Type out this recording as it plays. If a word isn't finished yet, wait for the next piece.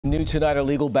New tonight, a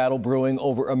legal battle brewing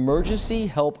over emergency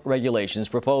help regulations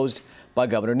proposed by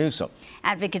Governor Newsom.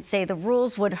 Advocates say the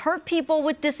rules would hurt people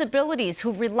with disabilities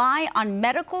who rely on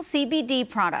medical CBD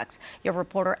products. Your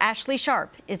reporter Ashley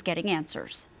Sharp is getting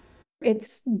answers.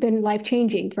 It's been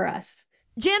life-changing for us.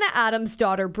 Jana Adams'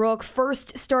 daughter Brooke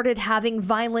first started having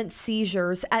violent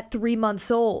seizures at 3 months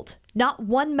old. Not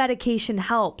one medication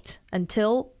helped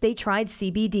until they tried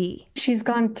CBD. She's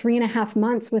gone 3.5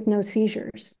 months with no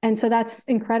seizures. And so that's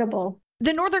incredible.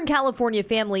 The Northern California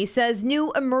family says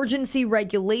new emergency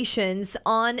regulations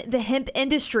on the hemp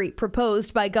industry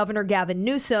proposed by Governor Gavin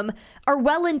Newsom are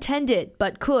well-intended,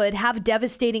 but could have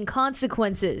devastating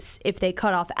consequences if they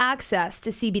cut off access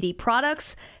to CBD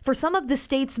products for some of the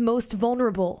state's most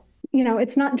vulnerable. You know,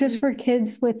 it's not just for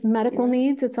kids with medical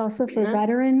needs, it's also for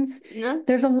veterans.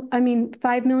 There's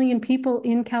 5 million people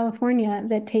in California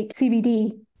that take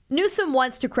CBD. Newsom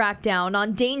wants to crack down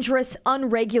on dangerous,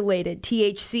 unregulated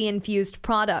THC-infused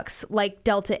products like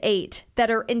Delta-8 that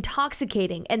are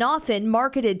intoxicating and often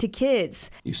marketed to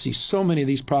kids. You see so many of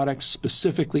these products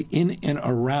specifically in and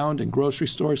around in grocery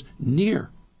stores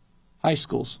near high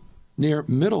schools, near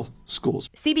middle schools.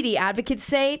 CBD advocates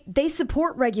say they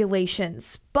support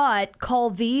regulations, but call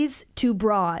these too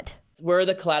broad. We're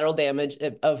the collateral damage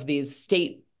of these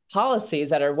state policies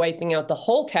that are wiping out the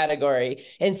whole category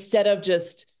instead of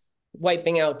just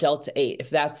wiping out Delta-8, if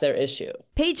that's their issue.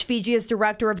 Paige Fiji is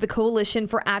director of the Coalition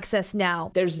for Access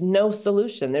Now. There's no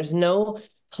solution. There's no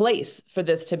place for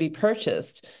this to be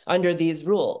purchased under these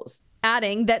rules.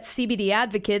 Adding that CBD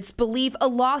advocates believe a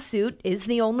lawsuit is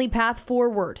the only path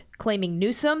forward, claiming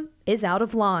Newsom is out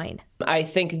of line. I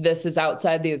think this is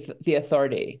outside the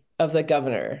authority of the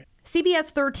governor. CBS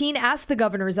 13 asked the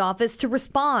governor's office to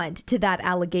respond to that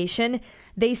allegation.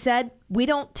 They said, "We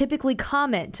don't typically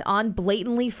comment on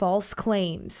blatantly false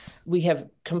claims." We have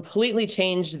completely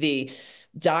changed the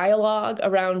dialogue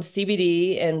around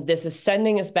CBD, and this is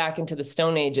sending us back into the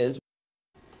Stone Ages.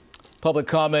 Public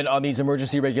comment on these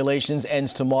emergency regulations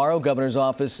ends tomorrow. Governor's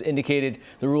office indicated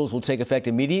the rules will take effect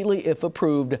immediately if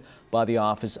approved by the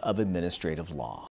Office of Administrative Law.